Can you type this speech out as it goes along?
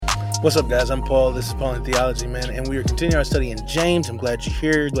What's up, guys? I'm Paul. This is Paul in Theology, man, and we are continuing our study in James. I'm glad you're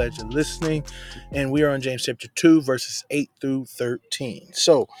here, glad you're listening, and we are on James chapter 2, verses 8 through 13.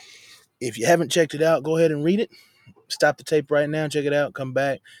 So, if you haven't checked it out, go ahead and read it. Stop the tape right now, check it out, come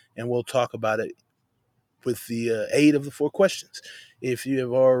back, and we'll talk about it with the aid of the 4 questions. If you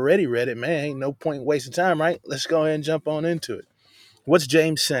have already read it, man, ain't no point wasting time, right? Let's go ahead and jump on into it. What's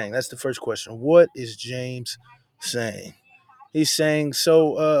James saying? That's the first question. What is James saying? He's saying,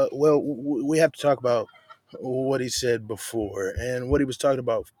 we have to talk about what he said before. And what he was talking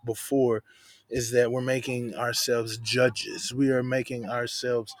about before is that we're making ourselves judges. We are making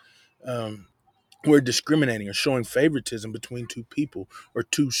ourselves, we're discriminating or showing favoritism between two people or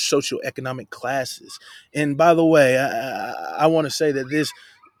two socioeconomic classes. And by the way, I want to say that this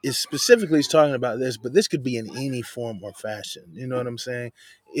is specifically he's talking about this, but this could be in any form or fashion. You know what I'm saying?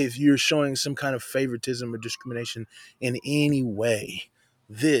 If you're showing some kind of favoritism or discrimination in any way,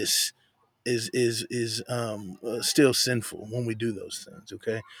 this is still sinful when we do those things.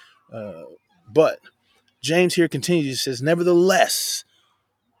 Okay, but James here continues. He says, nevertheless,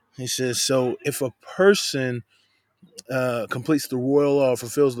 he says, so if a person completes the royal law,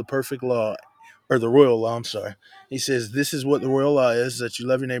 fulfills the perfect law, or the royal law, I'm sorry. He says, this is what the royal law is, that you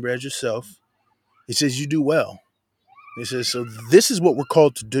love your neighbor as yourself. He says, you do well. He says, so this is what we're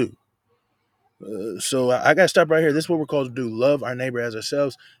called to do. So I got to stop right here. This is what we're called to do: love our neighbor as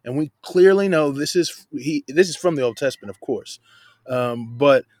ourselves. And we clearly know this is from the Old Testament, of course,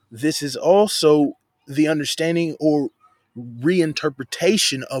 but this is also the understanding or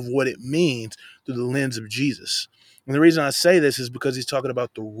reinterpretation of what it means through the lens of Jesus. And the reason I say this is because he's talking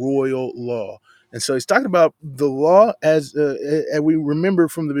about the royal law. And so he's talking about the law as we remember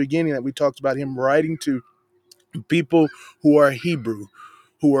from the beginning that we talked about him writing to people who are Hebrew,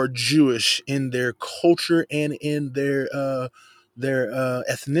 who are Jewish in their culture and in their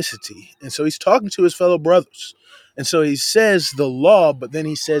ethnicity. And so he's talking to his fellow brothers. And so he says the law, but then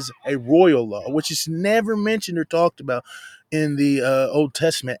he says a royal law, which is never mentioned or talked about in the Old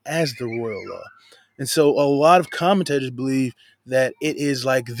Testament as the royal law. And so a lot of commentators believe that it is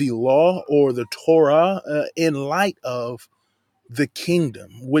like the law or the Torah in light of the kingdom,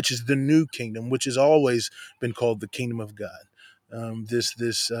 which is the new kingdom, which has always been called the kingdom of God. This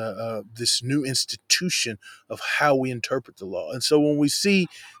new institution of how we interpret the law. And so when we see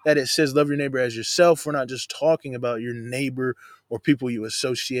that it says love your neighbor as yourself, we're not just talking about your neighbor or people you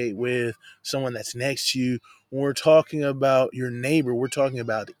associate with, someone that's next to you. When we're talking about your neighbor, we're talking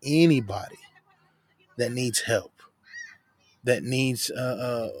about anybody that needs help, that needs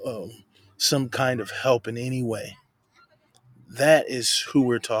some kind of help in any way. That is who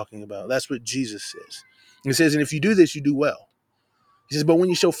we're talking about. That's what Jesus says. He says, and if you do this, you do well. He says, but when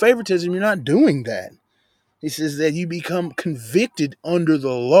you show favoritism, you're not doing that. He says that you become convicted under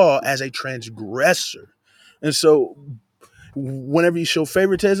the law as a transgressor. And so whenever you show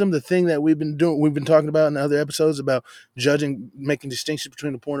favoritism, the thing that we've been talking about in other episodes about judging, making distinctions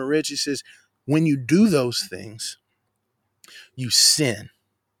between the poor and the rich, he says, when you do those things, you sin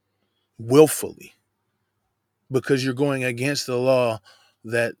willfully because you're going against the law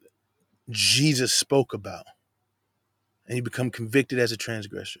that Jesus spoke about, and you become convicted as a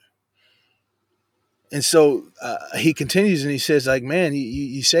transgressor. And so he continues and he says, like, man,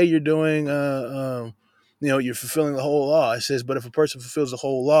 you say you're doing, you're fulfilling the whole law. It says, but if a person fulfills the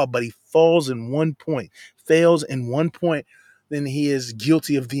whole law, but he fails in one point, then he is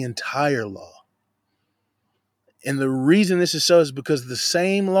guilty of the entire law. And the reason this is so is because the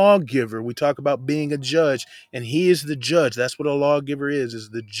same lawgiver, we talk about being a judge, and he is the judge. That's what a lawgiver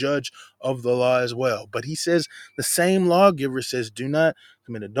is the judge of the law as well. But he says the same lawgiver says, do not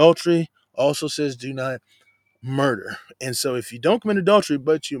commit adultery, also says, do not murder. And so if you don't commit adultery,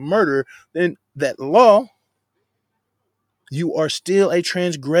 but you murder, then that law, you are still a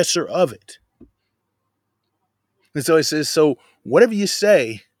transgressor of it. And so it says, so whatever you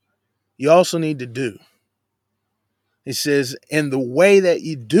say, you also need to do. It says, and the way that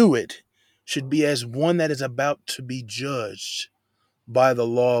you do it should be as one that is about to be judged by the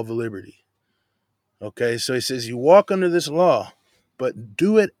law of liberty. Okay, so it says you walk under this law, but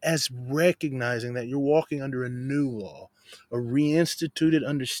do it as recognizing that you're walking under a new law, a reinstituted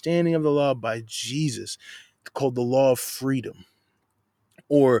understanding of the law by Jesus, called the law of freedom.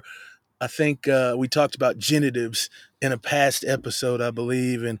 Or I think we talked about genitives in a past episode, I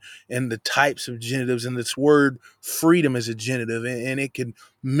believe, and the types of genitives. And this word freedom is a genitive, and it can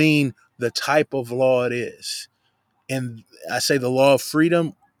mean the type of law it is. And I say the law of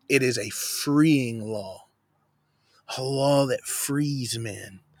freedom, it is a freeing law, a law that frees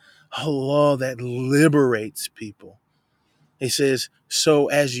men, a law that liberates people. He says, so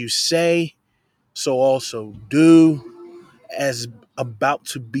as you say, so also do, as about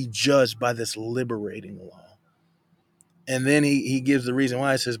to be judged by this liberating law. And then he gives the reason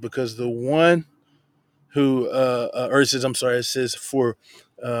why. It says, because the one who, or it says, I'm sorry, it says, for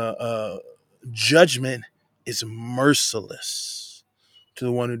uh, uh, judgment is merciless to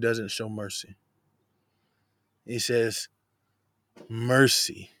the one who doesn't show mercy. He says,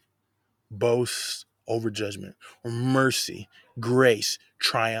 mercy boasts over judgment, or mercy, grace,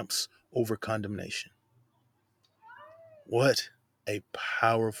 triumphs over condemnation. What a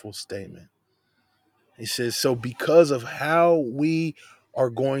powerful statement. He says, so because of how we are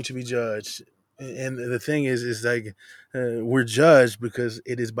going to be judged, and the thing is like we're judged because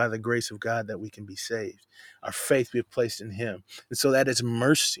it is by the grace of God that we can be saved. Our faith we have placed in Him. And so that is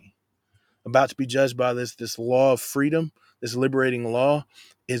mercy. About to be judged by this law of freedom, this liberating law,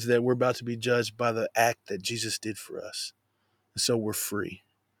 is that we're about to be judged by the act that Jesus did for us. And so we're free.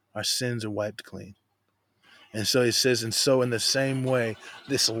 Our sins are wiped clean. And so it says, and so in the same way,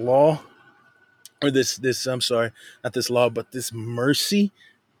 this law, or this I'm sorry, not this law, but this mercy,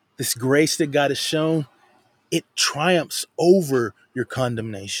 this grace that God has shown, it triumphs over your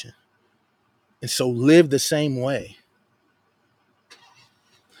condemnation. And so live the same way.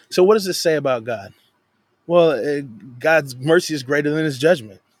 So what does this say about God? Well, God's mercy is greater than his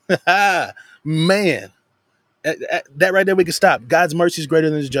judgment. Man, that right there we can stop. God's mercy is greater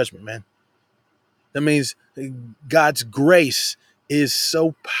than his judgment, man. That means God's grace is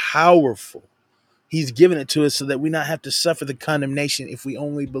so powerful. He's given it to us so that we not have to suffer the condemnation if we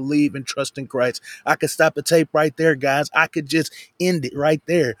only believe and trust in Christ. I could stop the tape right there, guys. I could just end it right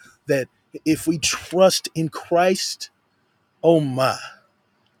there. That if we trust in Christ, oh my,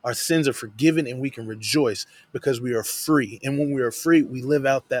 our sins are forgiven and we can rejoice because we are free. And when we are free, we live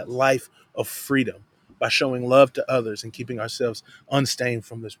out that life of freedom by showing love to others and keeping ourselves unstained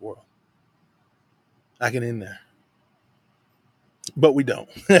from this world. I can end there. But we don't.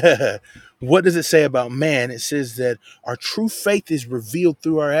 What does it say about man? It says that our true faith is revealed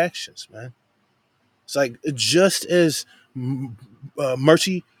through our actions, man. It's like just as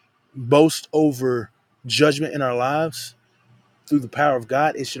mercy boasts over judgment in our lives through the power of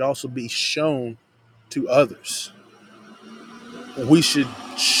God, it should also be shown to others. We should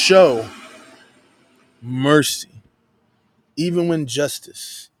show mercy even when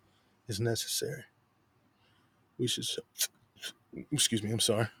justice is necessary. We should show, excuse me, I'm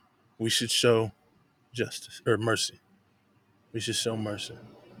sorry. We should show justice or mercy. We should show mercy.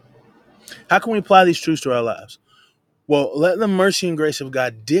 How can we apply these truths to our lives? Well, let the mercy and grace of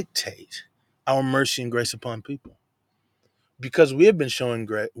God dictate our mercy and grace upon people. Because we have been shown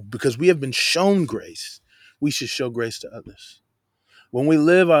grace, we should show grace to others. When we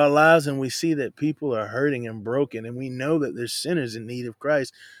live our lives and we see that people are hurting and broken and we know that they're sinners in need of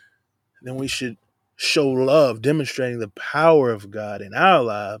Christ, then we should show love, demonstrating the power of God in our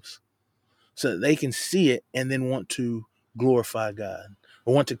lives so that they can see it and then want to glorify God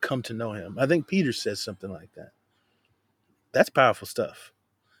or want to come to know him. I think Peter says something like that. That's powerful stuff.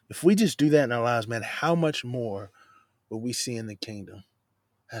 If we just do that in our lives, man, how much more will we see in the kingdom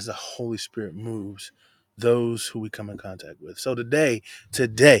as the Holy Spirit moves those who we come in contact with? So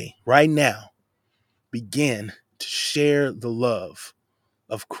today, right now, begin to share the love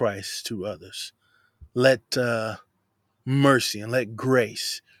of Christ to others. Let mercy and let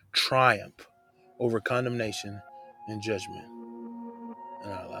grace triumph over condemnation and judgment in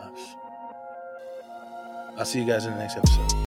our lives. I'll see you guys in the next episode.